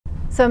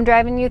So I'm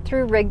driving you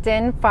through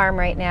Rigden Farm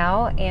right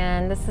now,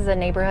 and this is a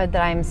neighborhood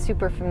that I'm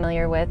super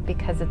familiar with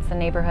because it's the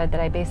neighborhood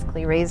that I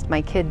basically raised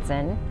my kids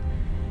in.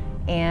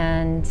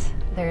 And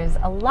there's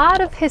a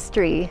lot of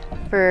history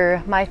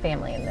for my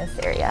family in this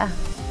area.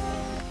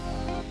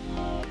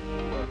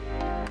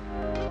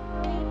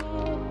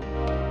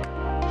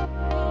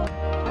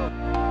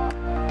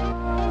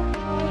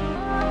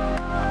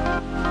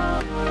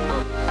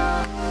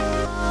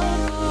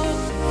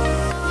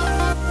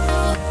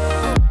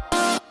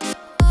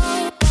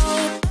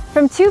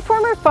 From two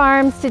former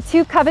farms to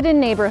two coveted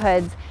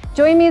neighborhoods,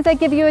 join me as I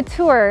give you a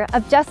tour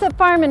of Jessup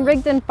Farm and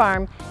Rigden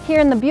Farm here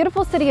in the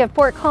beautiful city of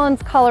Fort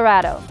Collins,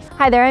 Colorado.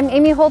 Hi there, I'm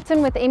Amy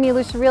Holton with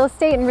a.k.a. Real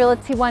Estate and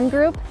Realty One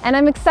Group, and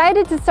I'm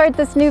excited to start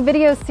this new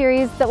video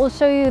series that will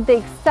show you the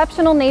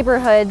exceptional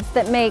neighborhoods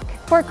that make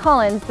Fort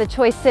Collins the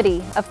choice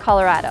city of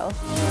Colorado.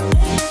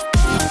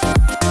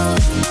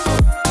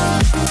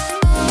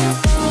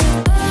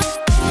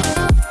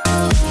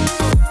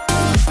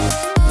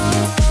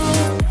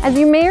 As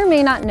you may or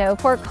may not know,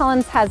 Fort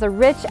Collins has a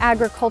rich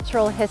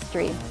agricultural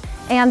history,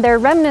 and there are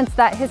remnants of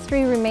that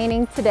history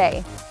remaining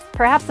today.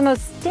 Perhaps the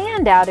most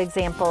standout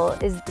example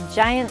is the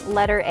giant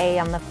letter A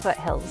on the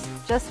foothills,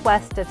 just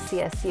west of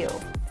CSU.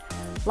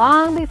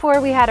 Long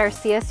before we had our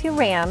CSU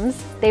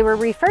Rams, they were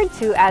referred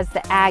to as the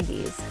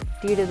Aggies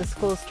due to the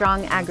school's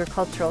strong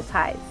agricultural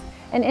ties.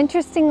 And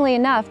interestingly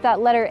enough,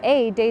 that letter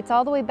A dates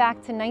all the way back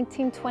to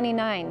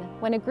 1929,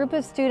 when a group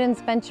of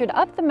students ventured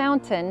up the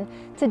mountain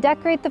to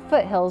decorate the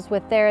foothills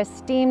with their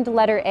esteemed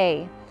letter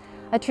A,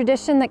 a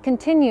tradition that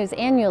continues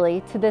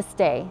annually to this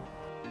day.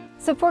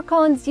 So Fort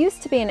Collins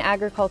used to be an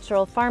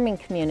agricultural farming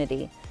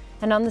community,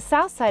 and on the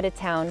south side of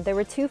town there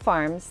were two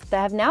farms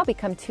that have now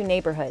become two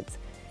neighborhoods,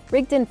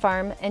 Rigden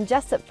Farm and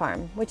Jessup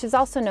Farm, which is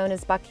also known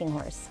as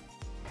Buckinghorse.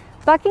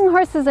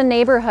 Buckinghorse is a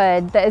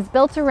neighborhood that is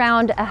built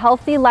around a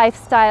healthy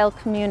lifestyle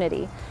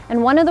community,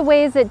 and one of the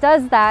ways it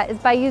does that is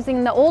by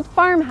using the old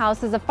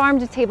farmhouse as a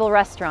farm-to-table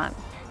restaurant.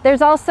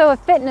 There's also a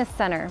fitness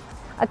center,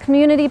 a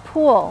community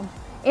pool,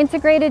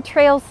 integrated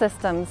trail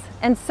systems,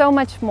 and so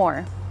much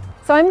more.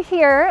 So I'm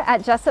here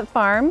at Jessup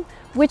Farm,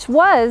 which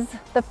was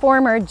the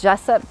former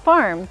Jessup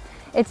Farm.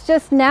 It's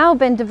just now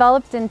been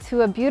developed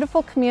into a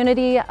beautiful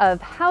community of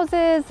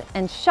houses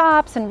and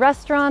shops and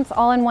restaurants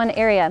all in one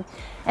area.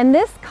 And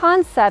this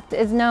concept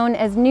is known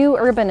as new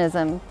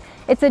urbanism.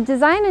 It's a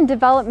design and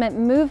development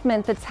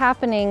movement that's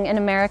happening in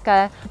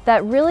America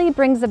that really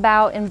brings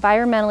about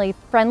environmentally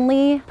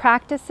friendly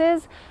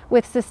practices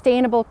with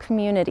sustainable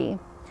community.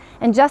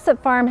 And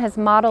Jessup Farm has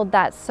modeled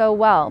that so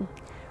well.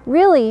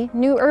 Really,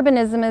 new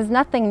urbanism is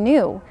nothing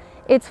new.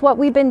 It's what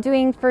we've been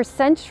doing for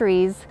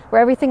centuries,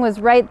 where everything was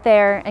right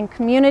there and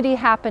community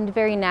happened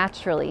very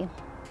naturally.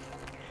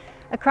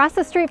 Across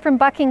the street from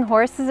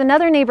Buckinghorse is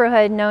another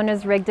neighborhood known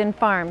as Rigden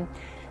Farm.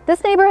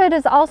 This neighborhood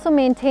has also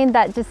maintained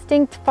that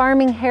distinct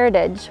farming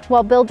heritage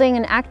while building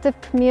an active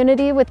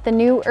community with the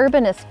new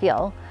urbanist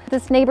feel.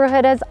 This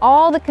neighborhood has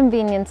all the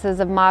conveniences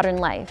of modern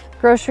life: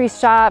 grocery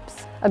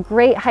shops, a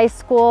great high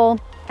school,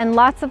 and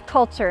lots of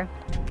culture.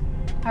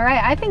 All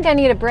right, I think I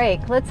need a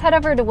break. Let's head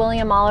over to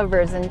William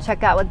Oliver's and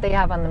check out what they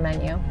have on the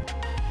menu.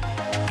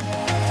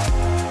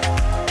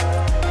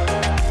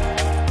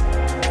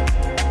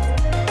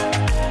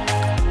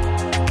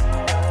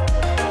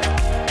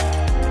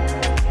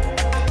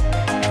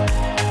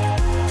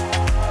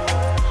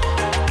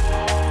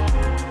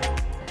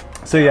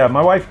 So yeah,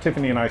 my wife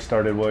Tiffany and I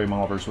started William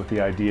Oliver's with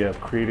the idea of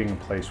creating a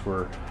place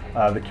where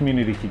the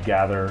community could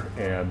gather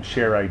and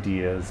share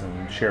ideas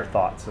and share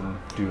thoughts, and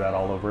do that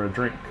all over a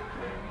drink.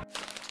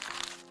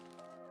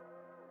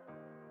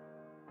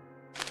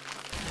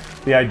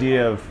 The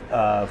idea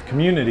of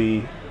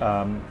community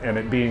and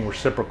it being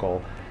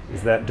reciprocal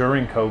is that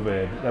during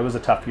COVID, that was a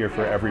tough year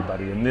for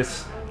everybody. And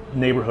this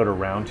neighborhood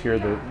around here,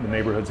 the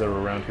neighborhoods that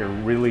are around here,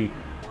 really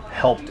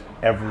helped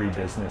every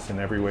business in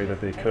every way that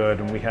they could.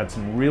 And we had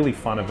some really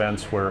fun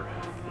events where,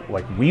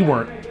 like, we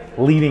weren't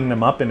leading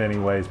them up in any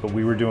ways, but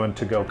we were doing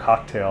to-go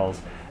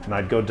cocktails, and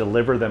I'd go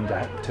deliver them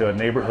to a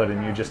neighborhood,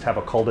 and you just have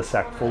a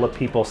cul-de-sac full of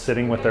people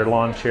sitting with their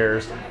lawn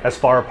chairs as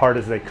far apart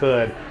as they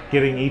could,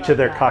 getting each of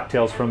their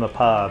cocktails from the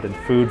pub and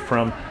food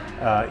from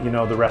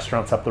the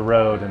restaurants up the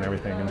road and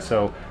everything. And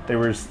so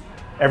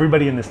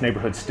everybody in this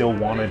neighborhood still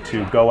wanted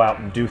to go out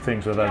and do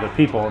things with other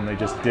people, and they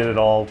just did it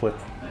all with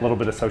a little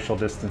bit of social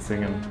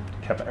distancing and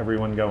kept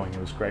everyone going.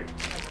 It was great.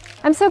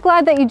 I'm so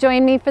glad that you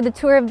joined me for the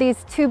tour of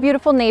these two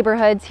beautiful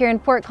neighborhoods here in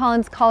Fort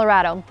Collins,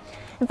 Colorado.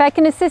 If I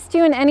can assist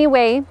you in any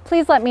way,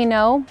 please let me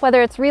know,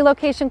 whether it's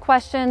relocation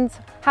questions,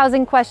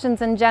 housing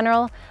questions in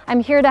general. I'm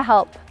here to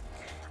help.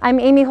 I'm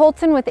Amy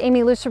Holton with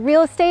a.k.a.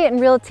 Real Estate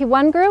and Realty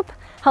One Group,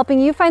 helping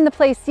you find the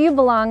place you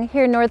belong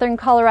here in Northern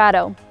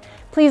Colorado.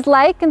 Please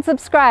like and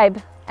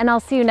subscribe, and I'll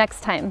see you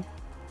next time.